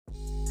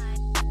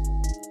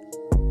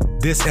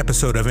This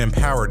episode of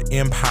Empowered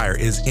Empire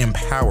is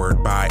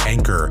empowered by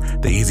Anchor,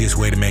 the easiest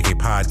way to make a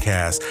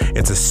podcast.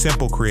 It's a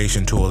simple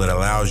creation tool that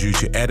allows you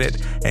to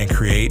edit and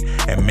create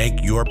and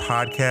make your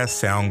podcast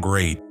sound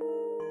great.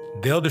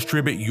 They'll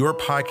distribute your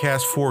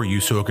podcast for you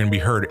so it can be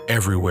heard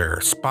everywhere: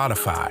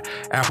 Spotify,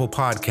 Apple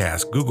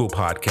Podcasts, Google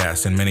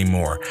Podcasts, and many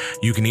more.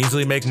 You can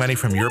easily make money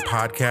from your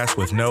podcast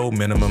with no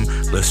minimum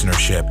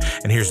listenership.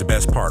 And here's the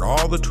best part: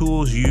 all the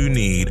tools you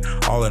need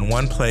all in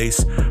one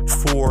place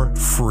for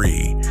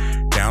free.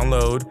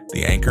 Download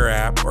the Anchor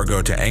app or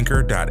go to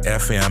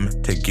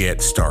anchor.fm to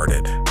get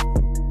started.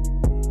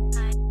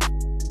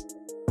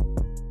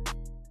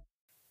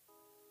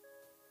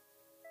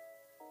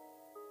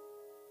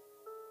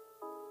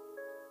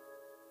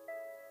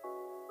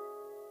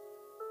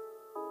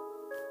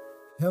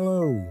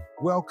 Hello,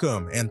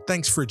 welcome, and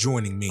thanks for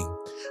joining me.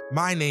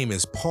 My name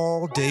is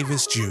Paul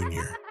Davis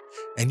Jr.,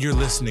 and you're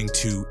listening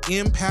to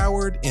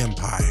Empowered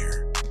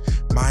Empire.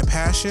 My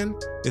passion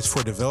is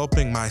for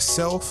developing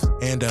myself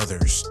and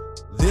others.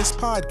 This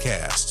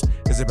podcast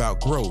is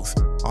about growth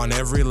on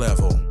every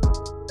level.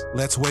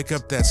 Let's wake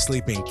up that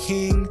sleeping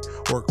king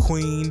or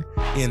queen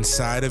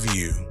inside of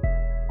you.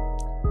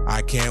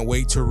 I can't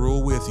wait to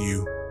rule with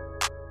you.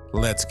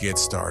 Let's get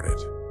started.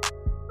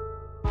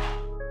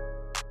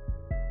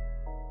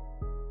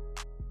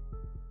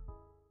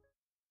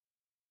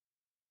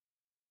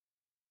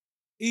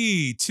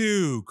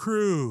 E2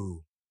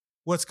 crew,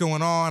 what's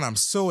going on? I'm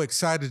so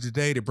excited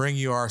today to bring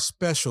you our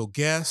special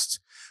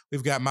guest.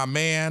 We've got my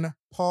man,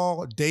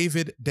 Paul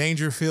David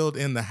Dangerfield,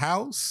 in the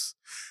house.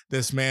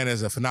 This man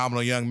is a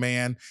phenomenal young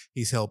man.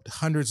 He's helped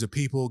hundreds of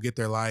people get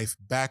their life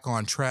back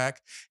on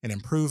track and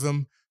improve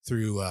them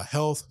through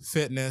health,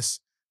 fitness,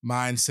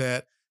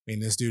 mindset. I mean,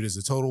 this dude is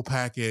a total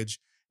package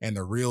and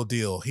the real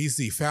deal. He's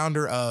the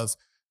founder of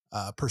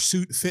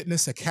Pursuit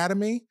Fitness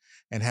Academy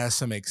and has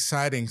some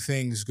exciting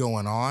things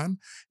going on.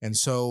 And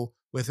so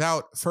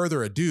without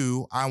further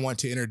ado, I want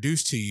to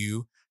introduce to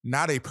you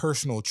not a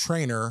personal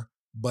trainer,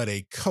 but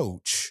a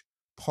coach,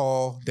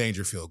 Paul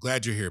Dangerfield.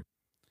 Glad you're here.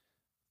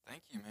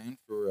 Thank you, man,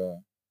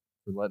 for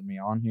letting me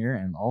on here,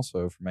 and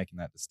also for making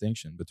that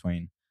distinction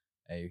between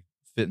a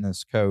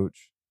fitness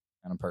coach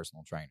and a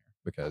personal trainer,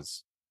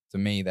 because to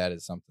me, that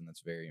is something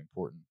that's very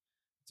important.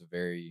 It's a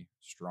very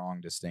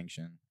strong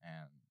distinction,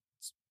 and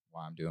it's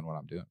why I'm doing what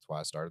I'm doing. It's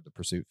why I started the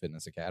Pursuit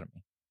Fitness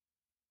Academy.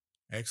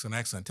 Excellent,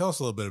 excellent. Tell us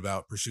a little bit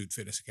about Pursuit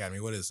Fitness Academy.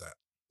 What is that?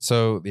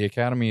 So the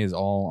academy is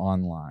all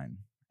online,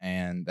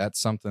 and that's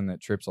something that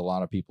trips a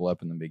lot of people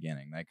up in the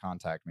beginning. They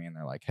contact me and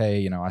they're like,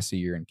 hey, I see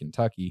you're in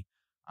Kentucky.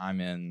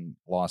 I'm in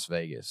Las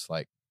Vegas.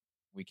 Like,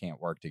 we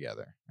can't work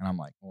together. And I'm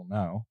like, well,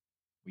 no,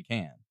 we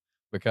can,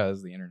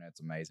 because the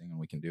internet's amazing and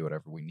we can do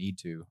whatever we need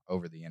to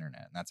over the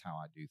internet. And that's how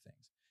I do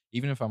things.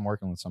 Even if I'm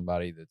working with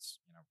somebody that's,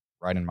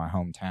 right in my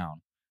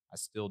hometown, I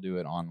still do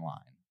it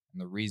online.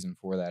 And the reason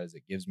for that is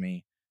it gives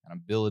me an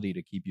ability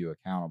to keep you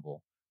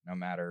accountable. No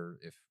matter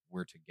if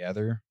we're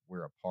together,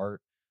 we're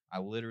apart, I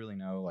literally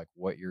know like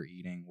what you're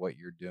eating, what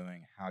you're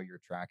doing, how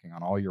you're tracking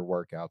on all your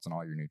workouts and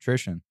all your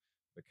nutrition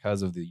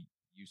because of the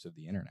use of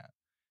the internet.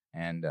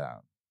 And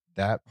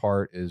that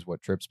part is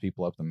what trips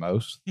people up the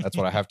most. That's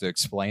what I have to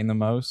explain the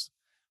most.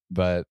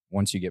 But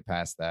once you get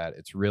past that,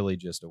 it's really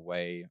just a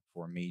way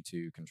for me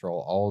to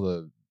control all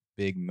the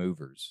big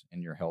movers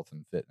in your health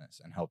and fitness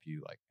and help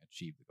you like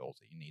achieve the goals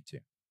that you need to.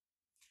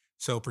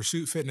 So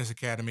Pursuit Fitness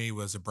Academy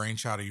was a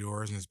brainchild of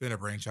yours, and it's been a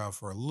brainchild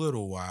for a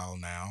little while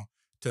now.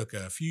 Took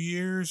a few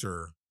years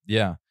or?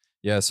 Yeah.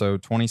 So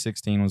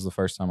 2016 was the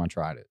first time I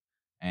tried it.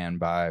 And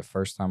by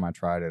first time I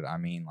tried it, I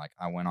mean, like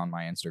I went on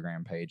my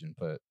Instagram page and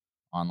put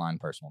online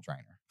personal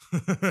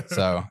trainer.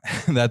 So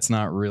that's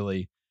not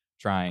really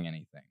trying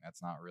anything.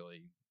 That's not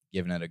really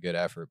giving it a good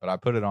effort. But I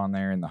put it on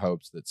there in the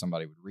hopes that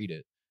somebody would read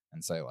it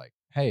and say like,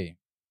 hey,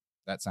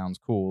 that sounds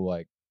cool.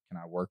 Like, can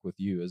I work with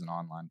you as an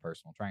online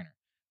personal trainer?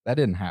 That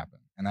didn't happen.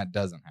 And that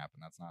doesn't happen.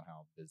 That's not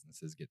how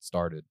businesses get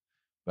started.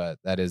 But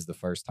that is the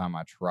first time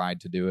I tried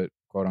to do it,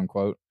 quote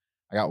unquote.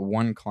 I got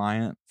one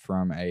client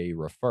from a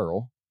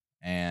referral,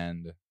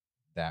 and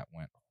that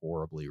went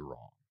horribly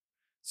wrong.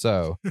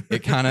 So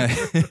it kind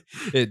of,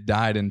 it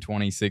died in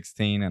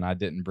 2016, and I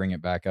didn't bring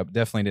it back up.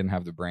 Definitely didn't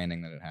have the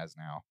branding that it has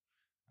now.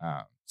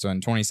 So in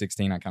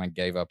 2016, I kind of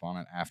gave up on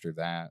it after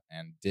that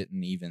and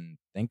didn't even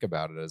think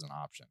about it as an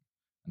option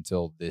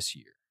until this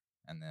year.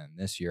 And then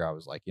this year I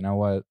was like, you know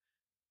what?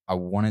 I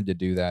wanted to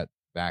do that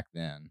back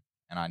then,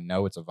 and I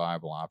know it's a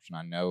viable option.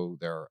 I know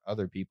there are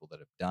other people that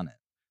have done it.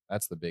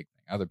 That's the big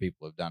thing. Other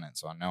people have done it,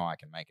 so I know I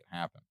can make it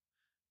happen.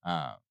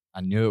 I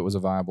knew it was a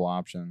viable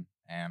option,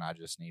 and I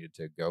just needed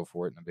to go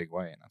for it in a big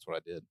way, and that's what I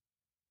did.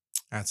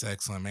 That's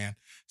excellent, man.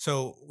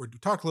 So we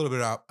talked a little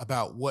bit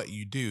about what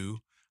you do.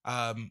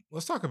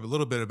 Let's talk a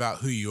little bit about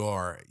who you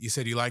are. You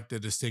said you like the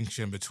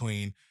distinction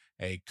between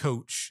a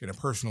coach and a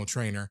personal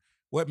trainer.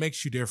 What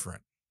makes you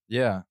different?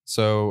 Yeah,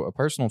 so a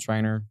personal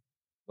trainer,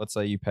 let's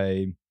say you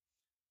pay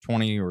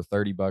 $20 or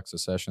 $30 a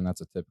session.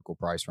 That's a typical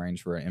price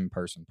range for an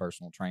in-person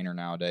personal trainer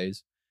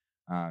nowadays.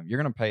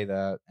 You're going to pay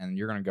that, and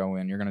you're going to go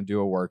in, you're going to do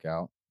a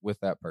workout. with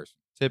that person,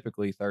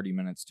 typically 30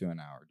 minutes to an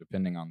hour,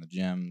 depending on the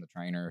gym, the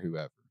trainer,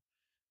 whoever.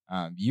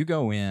 You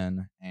go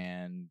in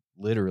and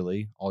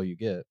literally all you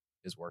get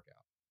is workout.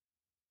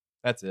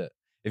 That's it.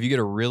 If you get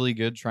a really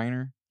good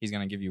trainer, he's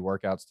going to give you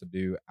workouts to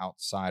do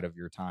outside of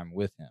your time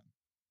with him.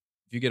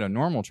 If you get a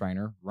normal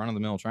trainer, run of the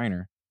mill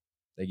trainer,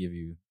 they give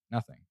you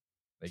nothing.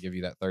 They give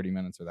you that 30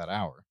 minutes or that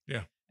hour.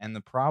 Yeah. And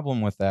the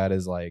problem with that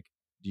is like,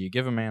 do you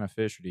give a man a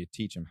fish or do you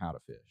teach him how to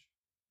fish?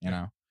 You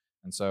know?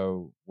 And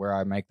so where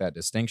I make that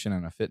distinction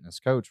in a fitness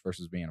coach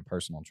versus being a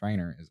personal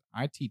trainer is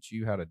I teach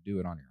you how to do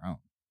it on your own.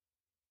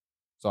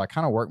 So I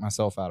kind of work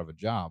myself out of a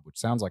job, which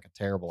sounds like a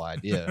terrible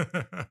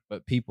idea,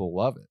 but people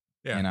love it.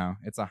 Yeah. You know,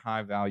 it's a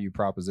high value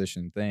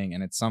proposition thing.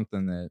 And it's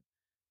something that,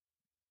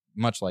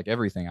 much like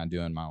everything I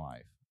do in my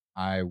life,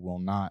 I will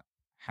not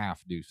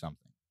half do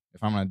something.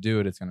 If I'm going to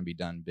do it, it's going to be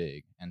done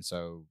big. And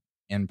so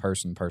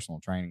in-person personal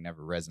training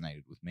never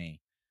resonated with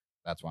me.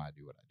 That's why I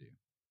do what I do.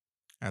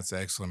 That's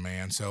excellent,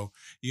 man. So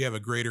you have a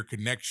greater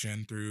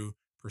connection through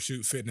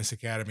Pursuit Fitness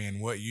Academy, and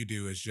what you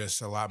do is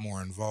just a lot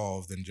more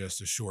involved than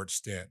just a short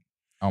stint.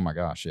 Oh my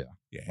gosh, yeah.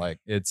 Yeah. Like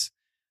it's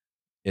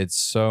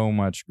so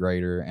much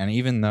greater. And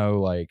even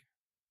though like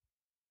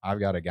I've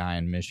got a guy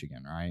in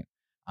Michigan, right?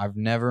 I've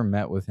never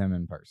met with him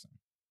in person.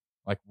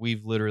 Like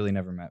we've literally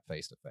never met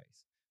face to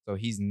face. So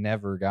he's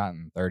never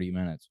gotten 30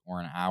 minutes or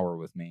an hour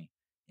with me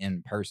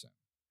in person.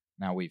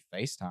 Now we've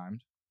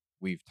FaceTimed,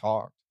 we've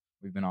talked,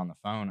 we've been on the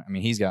phone. I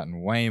mean, he's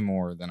gotten way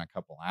more than a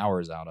couple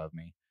hours out of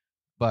me,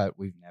 but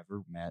we've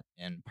never met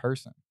in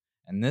person.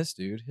 And this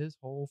dude, his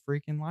whole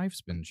freaking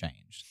life's been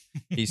changed.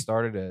 He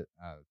started at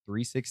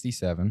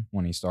 367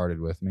 when he started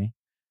with me.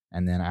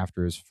 And then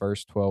after his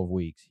first 12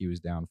 weeks, he was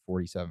down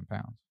 47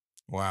 pounds.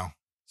 Wow.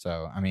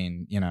 So, I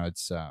mean, you know,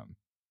 it's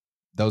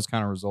those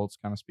kind of results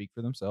kind of speak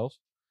for themselves,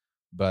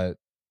 but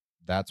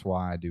that's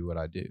why I do what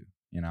I do.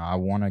 You know, I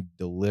want to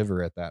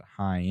deliver at that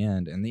high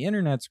end, and the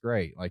internet's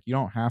great. Like you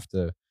don't have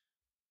to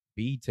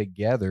be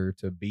together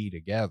to be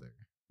together.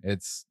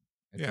 It's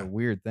a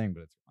weird thing,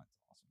 but it's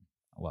awesome.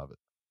 I love it.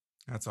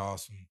 That's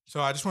awesome. So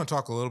I just want to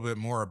talk a little bit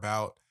more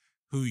about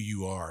who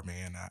you are,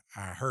 man.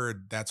 I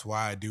heard that's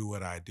why I do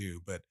what I do,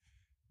 but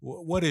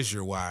what is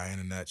your why in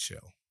a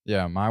nutshell?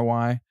 Yeah, my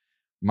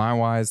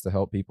why is to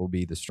help people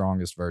be the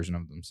strongest version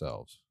of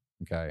themselves.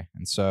 Okay.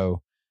 And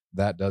so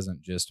that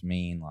doesn't just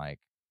mean like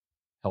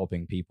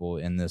helping people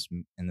in this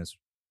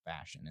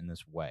fashion, in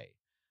this way.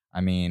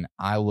 I mean,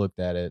 I looked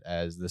at it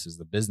as this is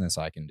the business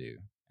I can do,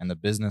 and the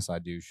business I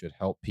do should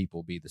help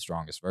people be the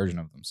strongest version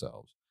of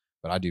themselves.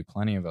 But I do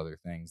plenty of other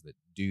things that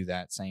do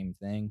that same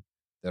thing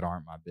that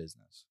aren't my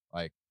business.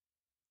 Like,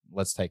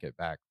 let's take it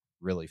back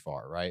really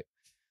far, right?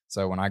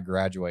 So when I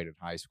graduated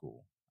high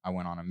school, I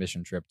went on a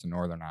mission trip to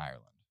Northern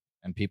Ireland.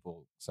 And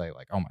people say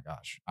like, oh my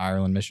gosh,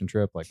 Ireland mission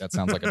trip. Like that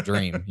sounds like a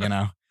dream, you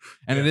know?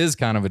 And it is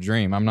kind of a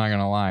dream. I'm not going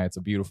to lie. It's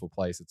a beautiful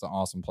place. It's an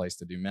awesome place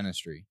to do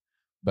ministry,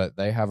 but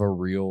they have a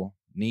real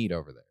need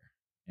over there,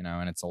 you know?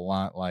 And it's a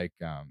lot like,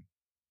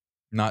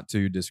 not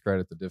to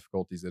discredit the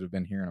difficulties that have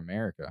been here in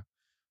America,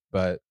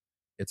 but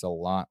it's a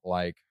lot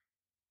like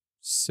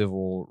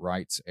civil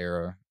rights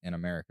era in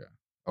America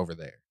over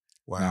there.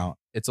 Wow. Now,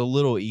 it's a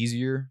little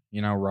easier,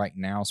 you know, right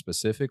now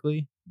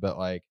specifically, but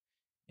like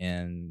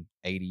in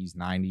 80s,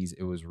 90s,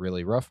 it was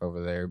really rough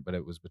over there, but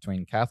it was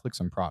between Catholics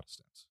and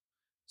Protestants.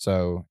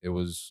 So it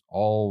was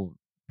all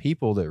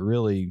people that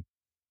really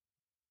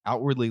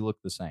outwardly look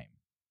the same,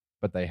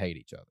 but they hate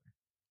each other.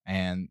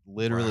 And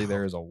literally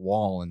there is a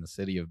wall in the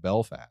city of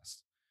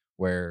Belfast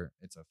where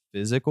it's a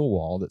physical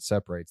wall that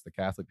separates the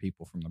Catholic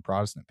people from the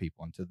Protestant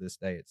people. And to this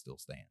day, it still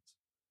stands.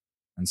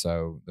 And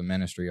so the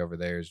ministry over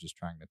there is just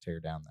trying to tear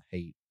down the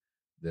hate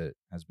that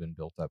has been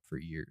built up for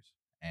years.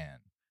 And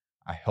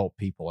I help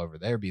people over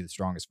there be the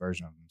strongest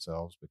version of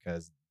themselves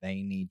because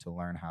they need to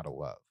learn how to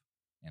love.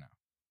 You know,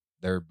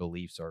 their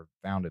beliefs are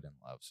founded in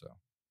love. So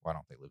why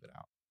don't they live it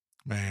out?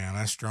 Man,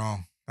 that's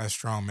strong. That's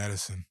strong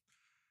medicine.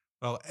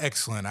 Well,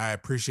 excellent. I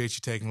appreciate you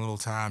taking a little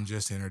time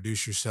just to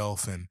introduce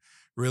yourself and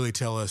really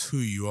tell us who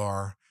you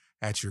are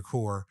at your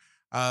core.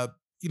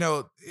 You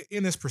know,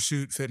 in this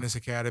Pursuit Fitness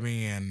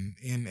Academy and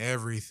in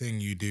everything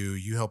you do,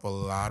 you help a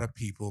lot of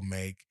people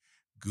make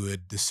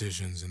good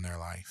decisions in their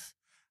life.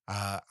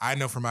 I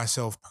know for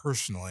myself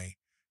personally,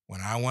 when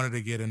I wanted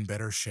to get in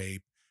better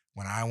shape,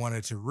 when I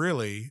wanted to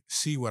really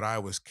see what I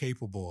was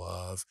capable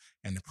of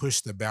and to push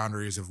the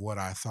boundaries of what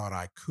I thought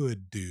I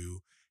could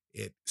do,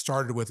 it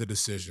started with a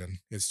decision.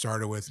 It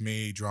started with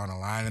me drawing a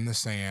line in the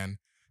sand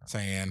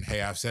saying,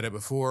 hey, I've said it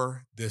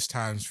before, this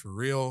time's for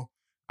real.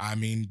 I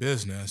mean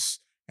business.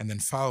 And then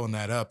following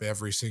that up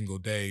every single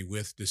day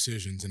with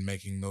decisions and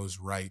making those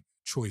right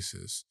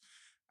choices.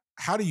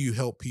 How do you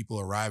help people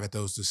arrive at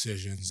those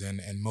decisions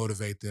and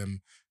motivate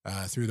them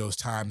through those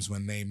times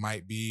when they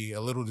might be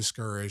a little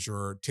discouraged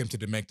or tempted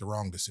to make the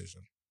wrong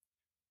decision?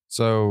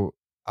 So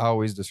I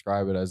always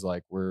describe it as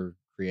like we're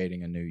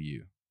creating a new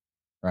you,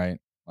 right?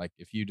 Like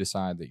if you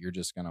decide that you're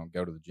just going to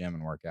go to the gym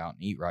and work out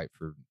and eat right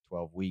for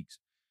 12 weeks,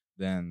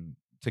 then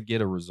to get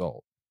a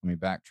result, let me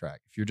backtrack.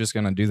 If you're just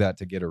going to do that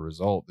to get a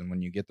result, then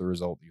when you get the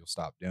result, you'll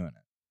stop doing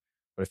it.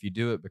 But if you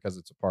do it because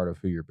it's a part of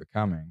who you're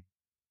becoming,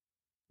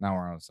 now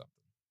we're on to something.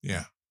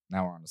 Yeah.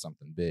 Now we're on to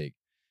something big.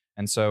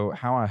 And so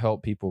how I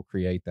help people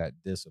create that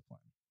discipline,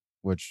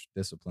 which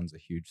discipline's a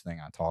huge thing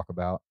I talk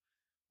about,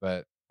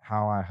 but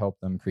how I help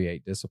them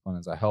create discipline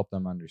is I help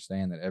them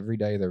understand that every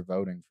day they're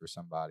voting for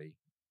somebody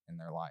in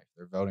their life.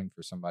 They're voting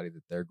for somebody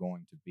that they're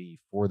going to be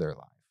for their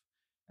life.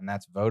 And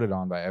that's voted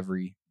on by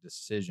every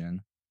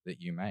decision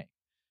that you make.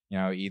 You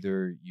know,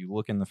 either you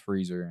look in the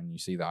freezer and you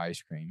see the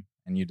ice cream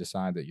and you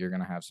decide that you're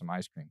going to have some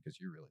ice cream because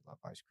you really love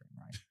ice cream,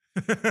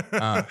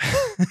 right?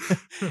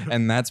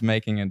 And that's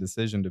making a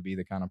decision to be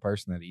the kind of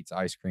person that eats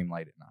ice cream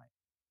late at night,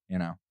 you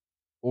know,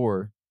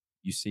 or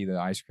you see the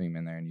ice cream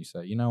in there and you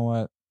say, you know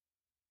what?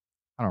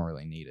 I don't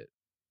really need it.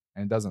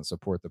 And it doesn't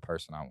support the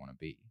person I want to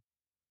be.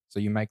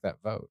 So you make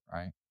that vote,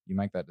 right? You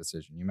make that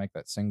decision. You make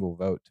that single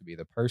vote to be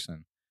the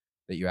person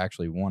that you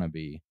actually want to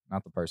be,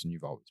 not the person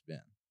you've always been.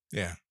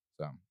 Yeah.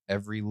 So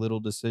every little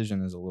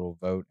decision is a little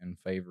vote in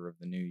favor of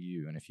the new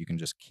you. And if you can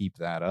just keep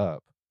that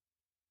up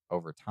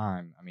over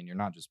time, I mean, you're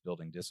not just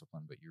building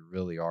discipline, but you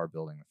really are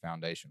building the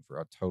foundation for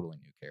a totally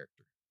new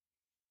character.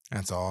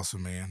 That's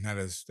awesome, man.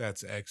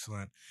 That's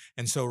excellent.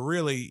 And so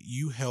really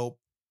you help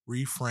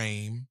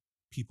reframe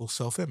people's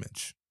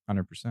self-image.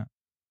 100%.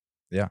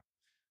 Yeah.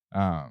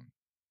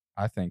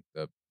 I think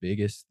the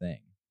biggest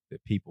thing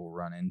that people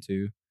run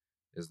into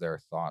is their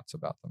thoughts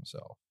about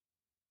themselves.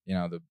 You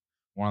know,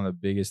 one of the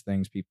biggest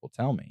things people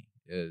tell me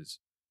is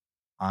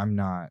I'm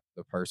not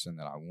the person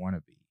that I want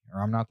to be,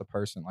 or I'm not the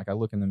person, like I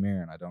look in the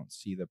mirror and I don't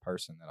see the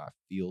person that I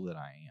feel that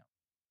I am.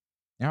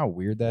 You know how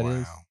weird that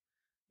is? Wow.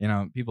 You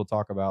know, people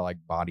talk about like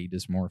body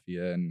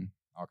dysmorphia and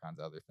all kinds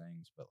of other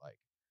things, but like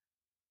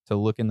to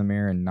look in the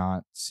mirror and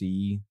not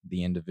see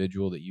the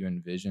individual that you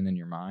envision in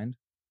your mind,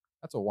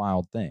 that's a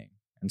wild thing.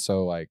 And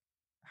so like,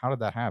 how did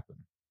that happen?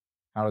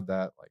 How did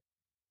that like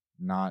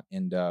not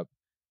end up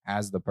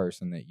as the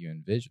person that you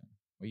envision?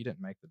 Well, you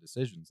didn't make the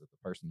decisions that the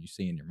person you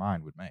see in your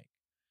mind would make.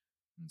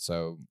 And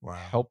so Wow.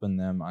 helping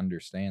them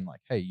understand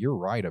like, hey, you're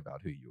right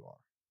about who you are.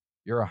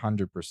 You're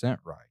 100%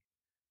 right.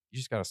 You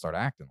just got to start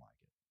acting like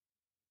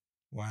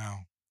it. Wow.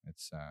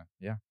 It's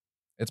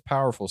it's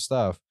powerful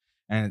stuff,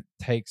 and it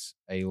takes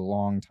a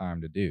long time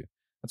to do.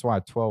 That's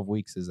why 12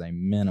 weeks is a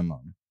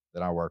minimum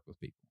that I work with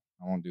people.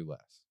 I won't do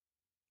less.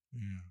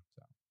 Yeah.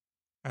 So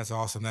That's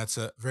awesome. That's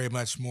a very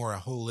much more a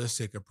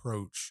holistic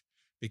approach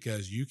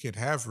because you can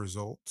have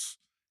results.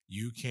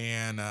 You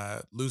can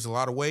lose a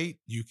lot of weight.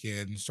 You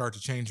can start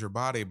to change your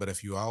body. But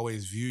if you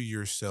always view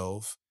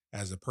yourself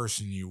as the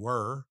person you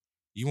were,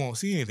 you won't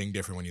see anything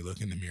different when you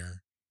look in the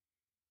mirror.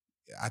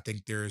 I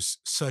think there's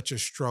such a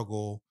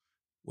struggle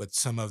with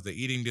some of the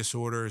eating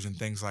disorders and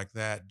things like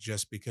that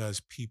just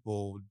because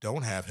people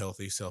don't have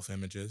healthy self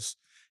images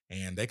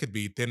and they could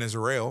be thin as a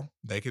rail,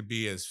 they could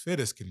be as fit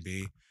as can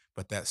be,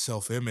 but that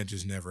self image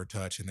is never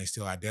touched and they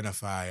still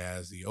identify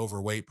as the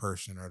overweight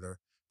person or the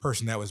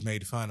person that was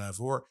made fun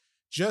of or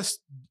just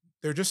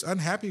they're just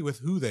unhappy with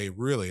who they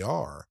really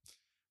are.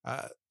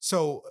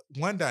 So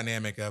one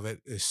dynamic of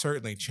it is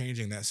certainly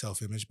changing that self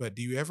image, but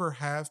do you ever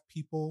have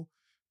people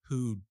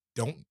who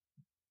don't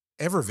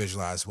ever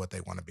visualize what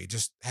they want to be,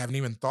 just haven't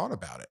even thought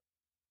about it?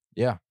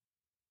 yeah.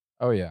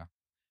 Oh yeah.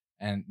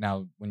 And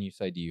now when you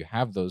say, do you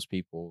have those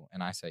people?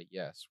 And I say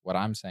yes. What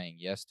I'm saying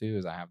yes to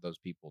is I have those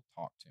people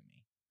talk to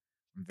me.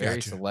 I'm very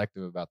Gotcha.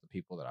 selective about the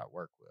people that I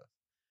work with.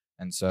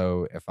 And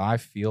so if I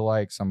feel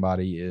like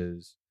somebody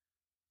is,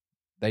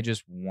 they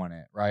just want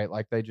it, right?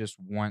 Like they just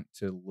want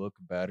to look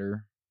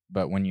better.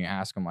 But when you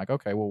ask them, like,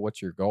 okay, well,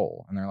 what's your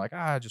goal? And they're like,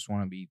 I just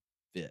want to be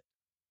fit.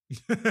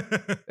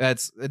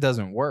 It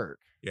doesn't work.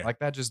 Yeah. Like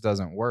that just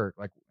doesn't work.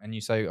 Like, and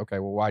you say, okay,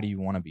 well, why do you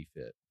want to be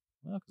fit?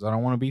 Well, because I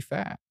don't want to be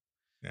fat.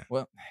 Yeah.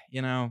 Well,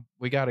 you know,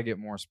 we got to get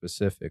more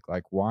specific.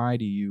 Like, why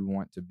do you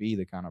want to be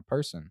the kind of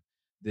person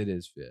that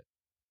is fit?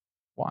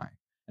 Why?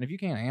 And if you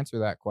can't answer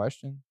that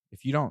question,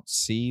 if you don't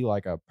see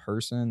like a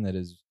person that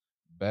is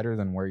better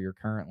than where you're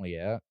currently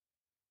at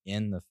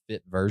in the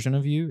fit version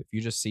of you, if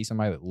you just see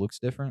somebody that looks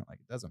different, like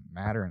it doesn't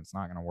matter and it's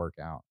not going to work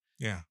out.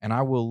 Yeah. And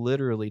I will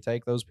literally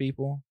take those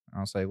people and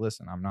I'll say,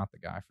 listen, I'm not the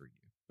guy for you,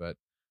 but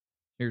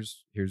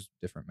here's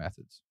different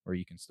methods where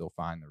you can still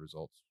find the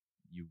results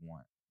you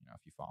want, you know,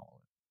 if you follow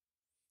it.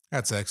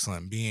 That's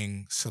excellent.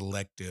 Being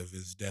selective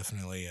is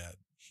definitely a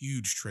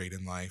huge trait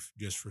in life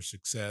just for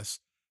success.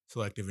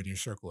 Selective in your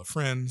circle of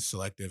friends,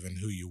 selective in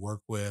who you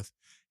work with.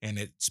 And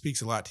it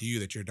speaks a lot to you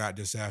that you're not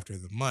just after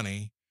the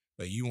money,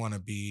 but you want to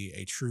be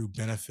a true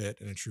benefit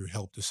and a true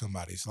help to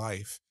somebody's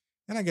life.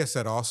 And I guess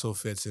that also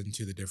fits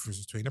into the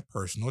difference between a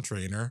personal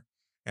trainer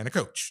and a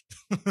coach.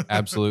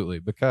 Absolutely.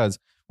 Because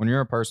when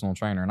you're a personal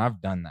trainer, and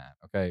I've done that,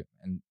 okay,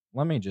 and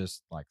let me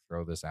just like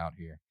throw this out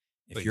here.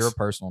 If you're a Please.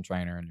 personal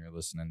trainer and you're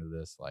listening to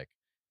this, like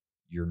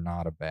you're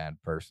not a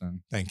bad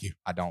person. Thank you.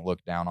 I don't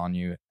look down on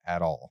you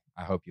at all.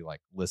 I hope you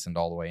like listened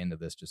all the way into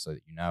this just so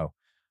that you know.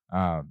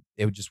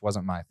 It just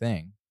wasn't my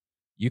thing.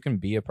 You can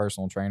be a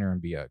personal trainer and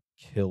be a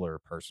killer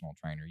personal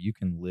trainer. You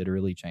can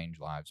literally change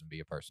lives and be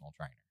a personal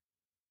trainer.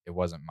 It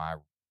wasn't my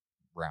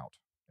route.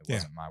 It Yeah.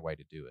 wasn't my way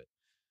to do it.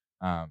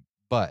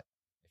 But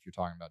if if you're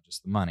talking about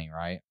just the money,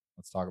 right?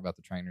 Let's talk about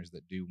the trainers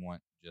that do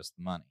want just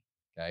the money.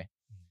 Okay.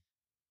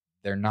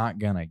 They're not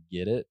going to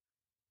get it,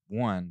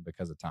 one,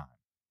 because of time.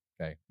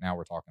 Okay. Now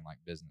we're talking like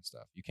business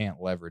stuff. You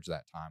can't leverage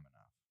that time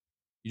enough.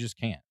 You just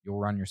can't. You'll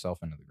run yourself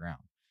into the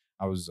ground.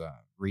 I was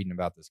reading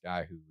about this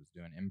guy who was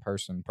doing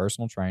in-person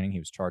personal training. He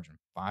was charging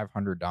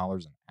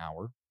 $500 an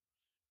hour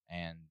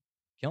and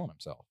killing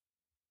himself.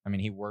 I mean,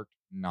 he worked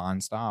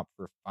nonstop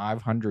for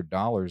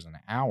 $500 an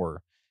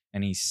hour,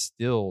 and he's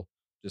still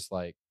just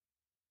like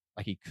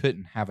he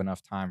couldn't have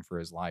enough time for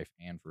his life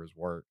and for his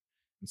work.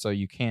 And so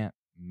you can't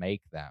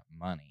make that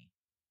money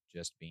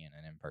just being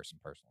an in-person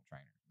personal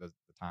trainer. The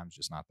time's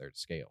just not there to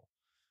scale.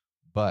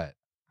 But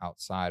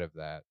outside of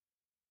that,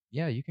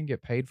 yeah, you can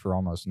get paid for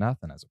almost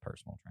nothing as a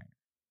personal trainer.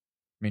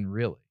 I mean,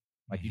 really,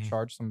 like you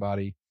charge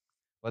somebody,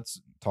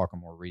 let's talk a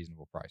more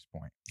reasonable price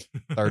point,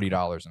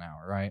 $30 an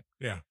hour, right?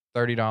 Yeah.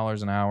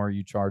 $30 an hour,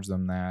 you charge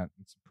them that.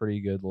 It's a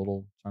pretty good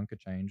little chunk of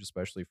change,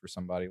 especially for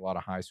somebody. A lot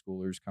of high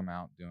schoolers come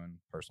out doing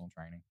personal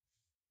training.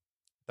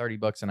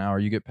 $30 an hour,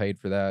 you get paid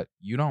for that.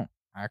 You don't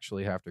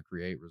actually have to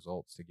create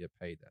results to get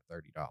paid that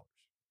 $30.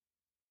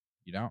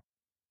 You don't.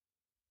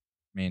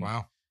 I mean,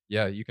 wow.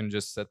 Yeah, you can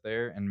just sit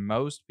there, and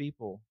most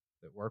people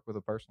that work with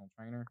a personal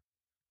trainer,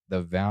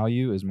 the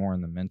value is more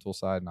in the mental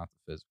side, not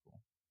the physical.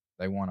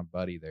 They want a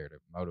buddy there to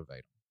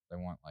motivate them. They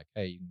want like,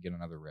 hey, you can get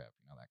another rep,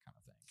 that kind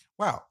of thing.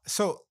 Wow.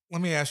 So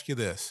let me ask you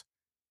this.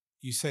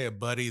 You say a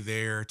buddy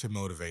there to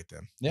motivate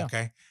them. Yeah.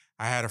 Okay.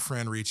 I had a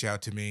friend reach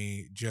out to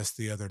me just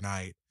the other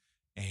night,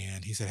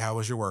 and he said, how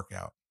was your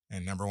workout?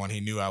 And number one,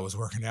 he knew I was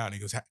working out, and he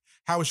goes,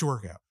 how was your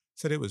workout? I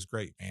said, it was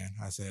great, man.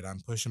 I said,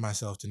 I'm pushing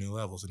myself to new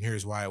levels, and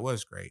here's why it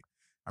was great.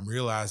 I'm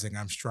realizing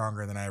I'm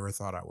stronger than I ever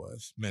thought I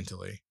was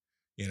mentally,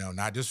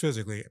 not just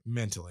physically,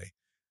 mentally.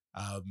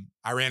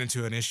 I ran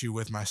into an issue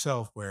with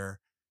myself where,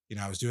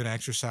 I was doing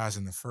exercise,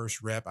 and the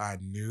first rep, I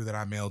knew that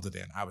I mailed it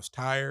in. I was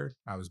tired.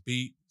 I was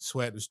beat.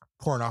 Sweat was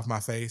pouring off my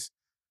face.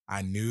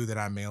 I knew that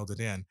I mailed it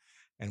in.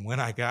 And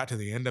when I got to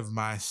the end of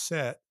my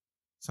set,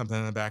 something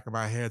in the back of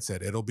my head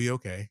said, it'll be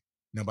okay.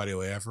 Nobody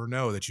will ever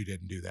know that you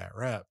didn't do that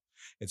rep.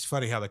 It's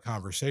funny how the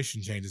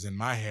conversation changes. In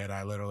my head,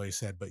 I literally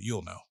said, but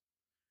you'll know.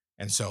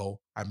 And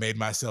so I made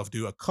myself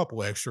do a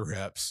couple extra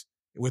reps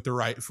with the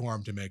right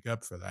form to make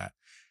up for that.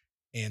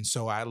 And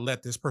so I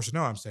let this person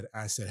know.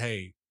 I said,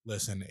 hey,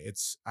 listen,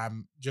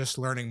 I'm just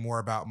learning more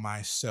about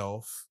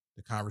myself,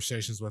 the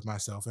conversations with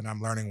myself, and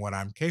I'm learning what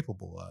I'm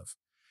capable of.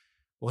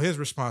 Well, his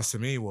response to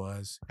me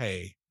was,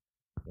 hey,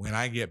 when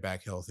I get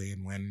back healthy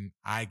and when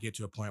I get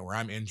to a point where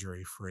I'm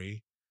injury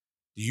free,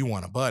 do you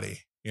want a buddy?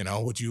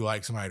 Would you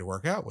like somebody to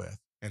work out with?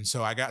 And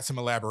so I got some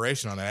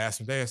elaboration on that. I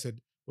asked him today, I said,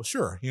 well,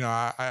 sure.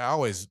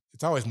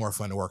 It's always more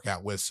fun to work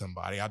out with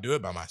somebody. I'll do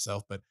it by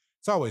myself, but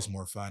it's always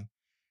more fun.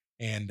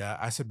 And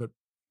I said, but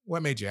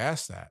what made you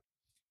ask that?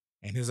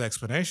 And his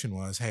explanation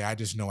was, hey, I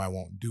just know I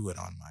won't do it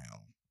on my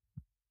own.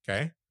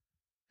 Okay.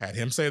 Had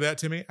him say that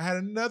to me. I had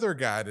another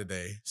guy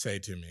today say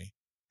to me,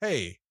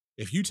 hey,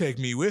 if you take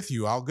me with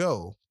you, I'll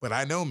go. But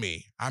I know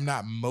me. I'm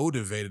not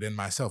motivated in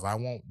myself. I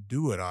won't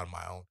do it on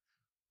my own.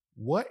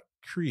 What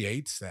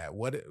creates that?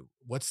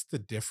 What's the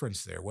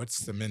difference there? What's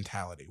the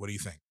mentality? What do you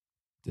think?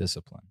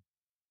 Discipline,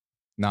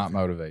 not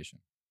motivation.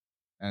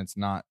 And it's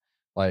not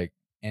like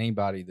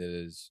anybody that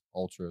is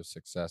ultra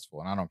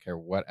successful, and I don't care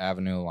what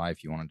avenue of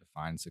life you want to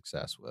define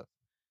success with,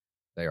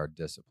 they are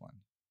disciplined.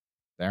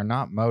 They're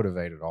not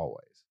motivated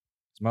always.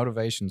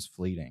 Motivation's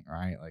fleeting,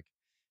 right? Like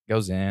it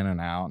goes in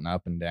and out and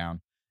up and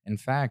down. In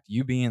fact,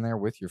 you being there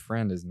with your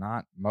friend is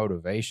not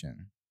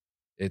motivation.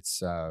 It's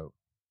the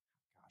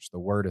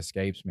word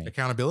escapes me.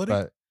 Accountability?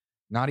 But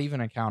not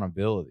even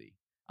accountability.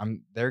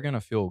 They're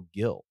gonna feel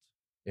guilt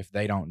if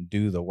they don't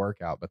do the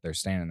workout, but they're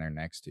standing there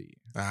next to you.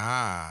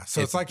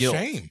 So it's like guilt.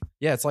 shame.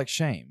 Yeah, it's like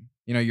shame.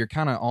 You're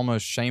kind of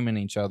almost shaming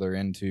each other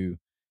into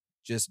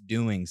just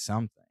doing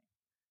something.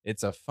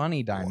 It's a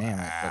funny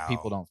dynamic, but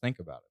people don't think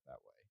about it that way.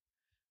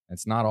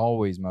 It's not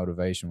always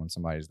motivation when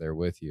somebody's there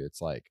with you.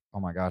 It's like, oh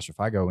my gosh, if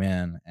I go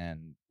in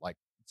and like,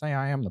 say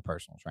I am the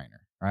personal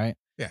trainer, right?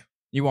 Yeah.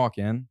 You walk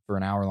in for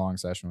an hour-long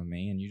session with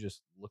me and you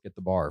just look at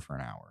the bar for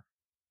an hour.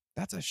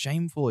 That's a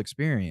shameful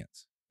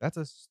experience. That's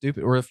a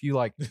stupid, or if you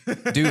like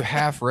do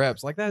half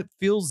reps, like that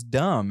feels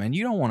dumb and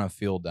you don't want to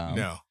feel dumb.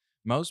 No.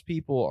 Most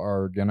people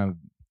are going to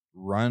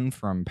run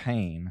from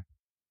pain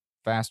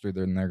faster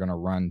than they're going to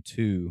run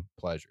to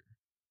pleasure.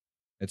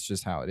 It's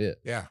just how it is.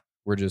 Yeah.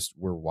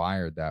 We're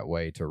wired that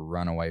way to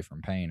run away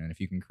from pain. And if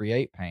you can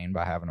create pain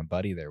by having a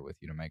buddy there with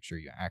you to make sure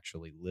you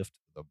actually lift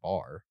the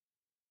bar,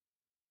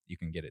 you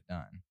can get it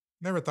done.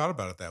 Never thought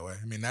about it that way.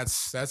 I mean,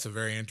 that's a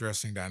very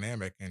interesting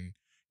dynamic, and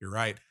you're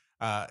right.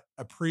 A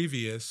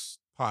previous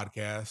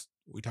podcast,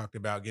 we talked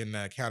about getting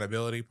an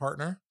accountability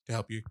partner to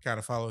help you kind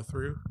of follow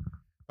through.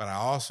 But I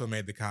also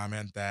made the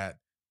comment that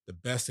the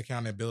best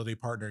accountability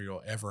partner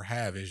you'll ever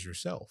have is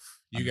yourself.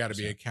 You got to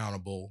be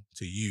accountable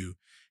to you.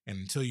 And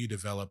until you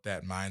develop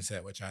that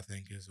mindset, which I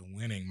think is a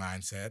winning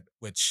mindset,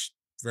 which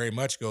very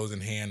much goes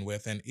in hand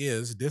with and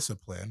is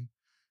discipline,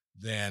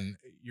 then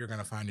you're going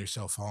to find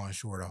yourself falling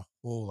short a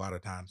whole lot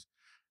of times.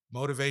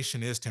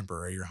 motivation is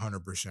temporary. You're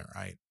 100%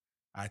 right.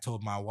 I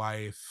told my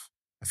wife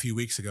a few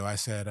weeks ago, I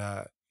said,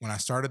 when I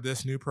started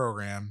this new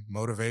program,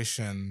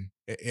 motivation,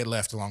 it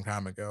left a long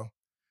time ago.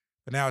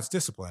 But now it's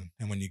discipline.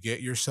 And when you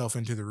get yourself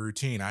into the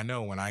routine, I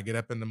know when I get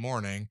up in the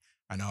morning,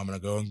 I know I'm going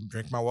to go and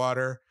drink my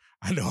water.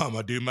 I know I'm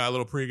going to do my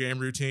little pregame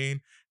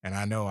routine. And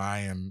I know I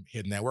am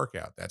hitting that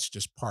workout. That's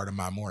just part of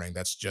my morning.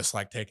 That's just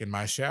like taking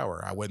my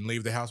shower. I wouldn't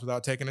leave the house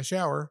without taking a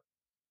shower.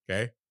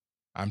 Okay.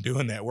 I'm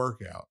doing that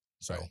workout.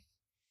 So,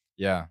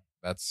 yeah,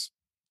 that's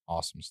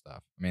awesome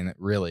stuff. I mean,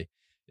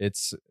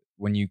 it's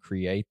when you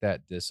create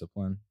that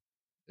discipline,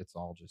 it's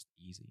all just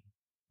easy.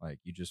 Like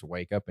you just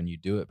wake up and you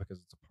do it because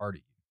it's a part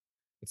of you.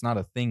 It's not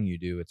a thing you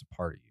do, it's a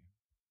part of you.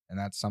 And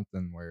that's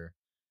something where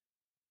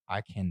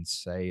I can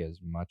say as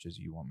much as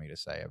you want me to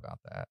say about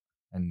that,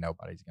 and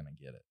nobody's going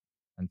to get it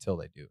until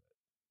they do it.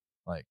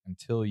 Like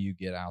until you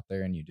get out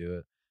there and you do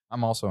it.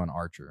 I'm also an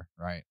archer,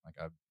 right? Like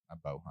I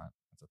bow hunt.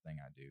 That's a thing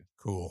I do.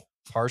 Cool.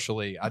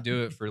 Partially, I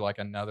do it for like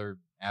another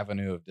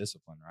avenue of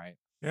discipline, right?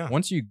 Yeah.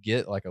 Once you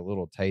get like a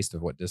little taste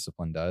of what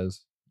discipline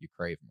does, you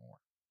crave more.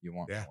 You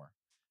want more.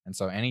 And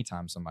so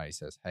anytime somebody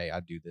says, hey, I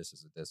do this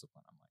as a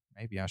discipline, I'm like,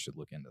 maybe I should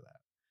look into that.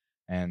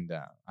 And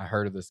I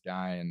heard of this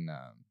guy, and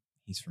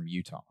he's from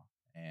Utah,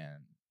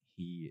 and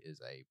he is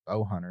a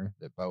bow hunter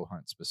that bow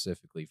hunts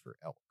specifically for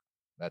elk.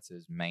 That's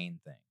his main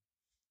thing.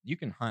 You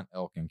can hunt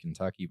elk in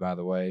Kentucky, by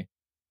the way.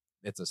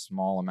 It's a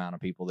small amount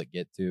of people that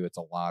get to. It's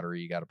a lottery.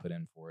 You got to put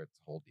in for it. It's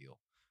a whole deal.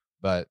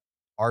 But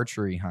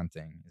archery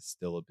hunting is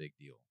still a big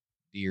deal.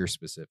 Deer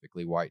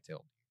specifically,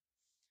 white-tailed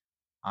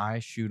deer. I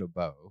shoot a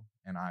bow,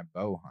 and I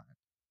bow hunt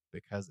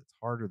because it's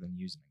harder than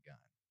using a gun.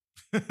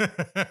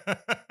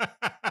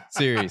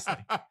 Seriously.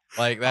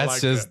 Like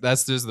that's just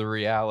the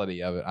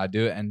reality of it. I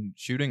do it, and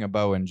shooting a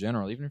bow in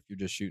general, even if you're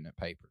just shooting at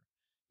paper,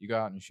 you go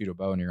out and shoot a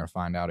bow and you're going to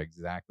find out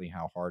exactly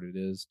how hard it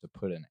is to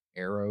put an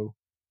arrow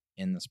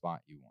in the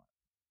spot you want.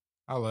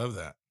 I love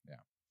that. Yeah.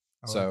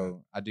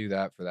 I do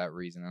that for that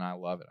reason, and I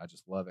love it. I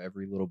just love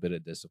every little bit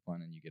of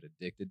discipline, and you get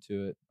addicted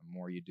to it. The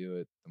more you do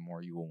it, the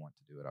more you will want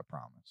to do it, I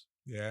promise.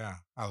 Yeah,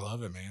 I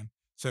love it, man.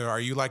 So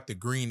are you like the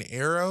Green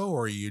Arrow,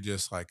 or are you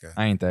just like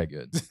I ain't that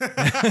good.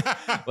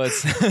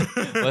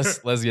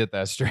 let's get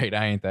that straight.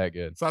 I ain't that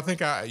good. So I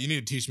think you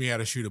need to teach me how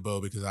to shoot a bow,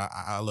 because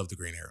I love the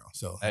Green Arrow.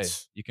 So hey,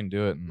 you can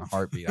do it in a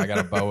heartbeat. I got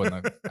a bow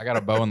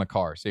in the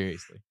car.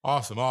 Seriously.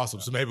 Awesome. Yeah.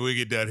 So maybe we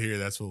get done here.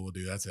 That's what we'll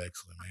do. That's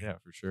excellent, man. Yeah,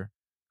 for sure.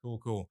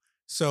 Cool.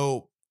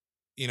 So,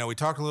 we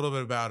talked a little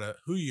bit about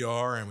who you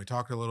are, and we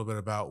talked a little bit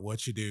about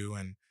what you do.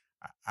 And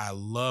I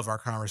love our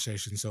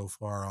conversation so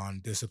far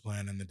on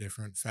discipline and the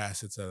different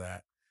facets of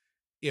that.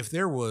 If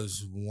there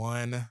was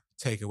one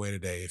takeaway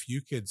today, if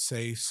you could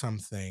say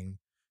something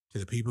to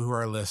the people who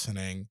are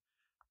listening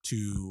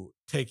to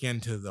take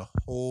into the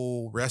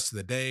whole rest of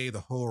the day,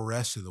 the whole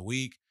rest of the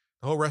week,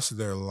 the whole rest of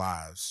their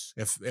lives,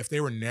 if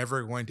they were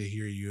never going to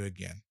hear you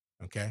again,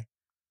 okay,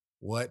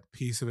 what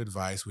piece of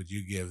advice would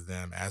you give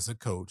them as a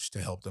coach to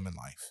help them in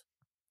life?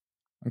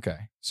 Okay,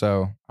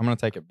 so I'm going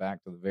to take it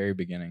back to the very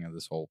beginning of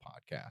this whole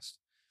podcast,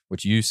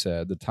 which you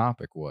said the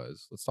topic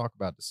was, let's talk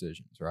about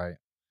decisions, right?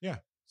 Yeah.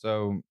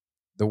 So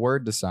the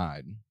word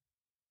decide,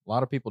 a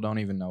lot of people don't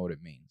even know what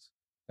it means.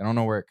 They don't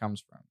know where it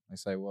comes from. They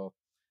say, well,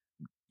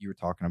 you were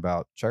talking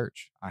about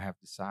church. I have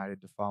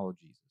decided to follow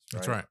Jesus. Right?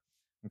 That's right.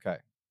 Okay.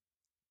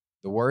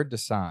 The word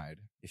decide,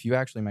 if you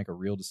actually make a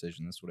real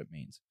decision, that's what it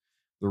means.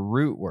 The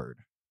root word,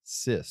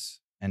 cis,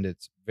 and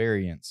its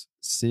variants,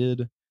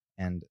 sid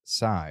and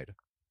side,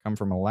 come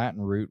from a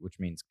Latin root which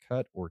means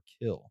cut or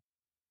kill.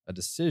 A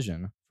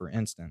decision, for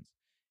instance,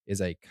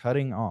 is a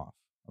cutting off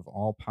of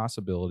all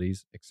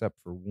possibilities except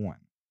for one.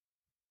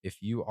 If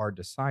you are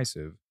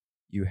decisive,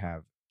 you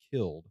have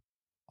killed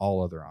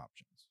all other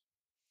options.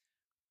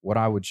 What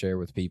I would share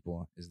with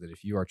people is that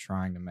if you are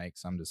trying to make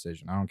some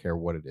decision, I don't care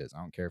what it is. I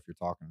don't care if you're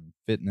talking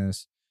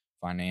fitness,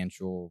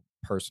 financial,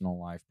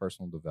 personal life,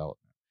 personal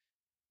development.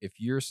 If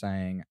you're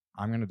saying,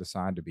 I'm going to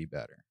decide to be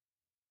better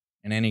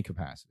in any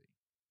capacity,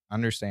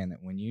 understand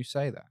that when you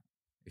say that,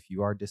 if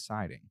you are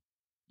deciding,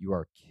 you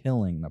are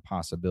killing the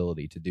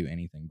possibility to do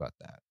anything but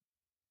that.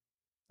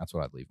 That's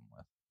what I'd leave them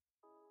with.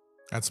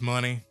 That's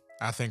money.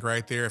 I think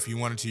right there, if you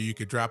wanted to, you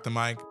could drop the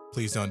mic.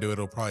 Please don't do it.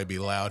 It'll probably be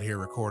loud here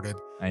recorded.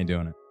 I ain't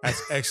doing it.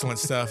 That's excellent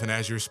stuff. And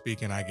as you're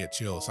speaking, I get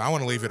chills. So I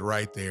want to leave it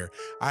right there.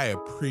 I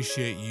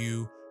appreciate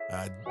you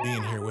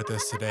being here with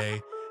us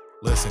today.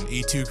 Listen,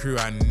 E2 crew,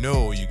 I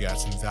know you got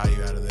some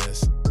value out of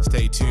this.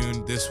 Stay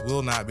tuned. This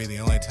will not be the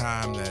only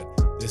time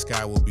that this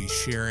guy will be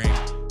sharing.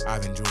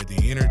 I've enjoyed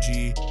the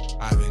energy.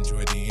 I've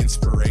enjoyed the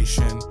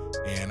inspiration.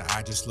 And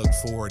I just look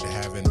forward to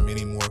having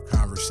many more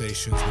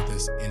conversations with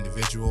this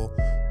individual.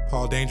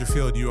 Paul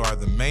Dangerfield, you are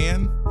the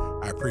man.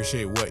 I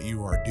appreciate what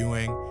you are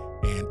doing.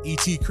 And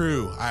ET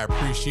crew, I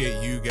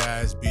appreciate you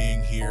guys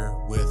being here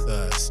with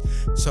us.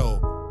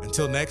 So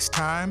until next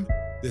time,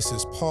 this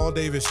is Paul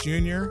Davis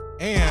Jr.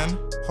 and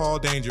Paul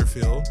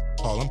Dangerfield.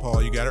 Paul and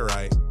Paul, you got it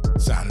right.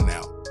 Signing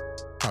out.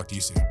 Talk to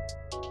you soon.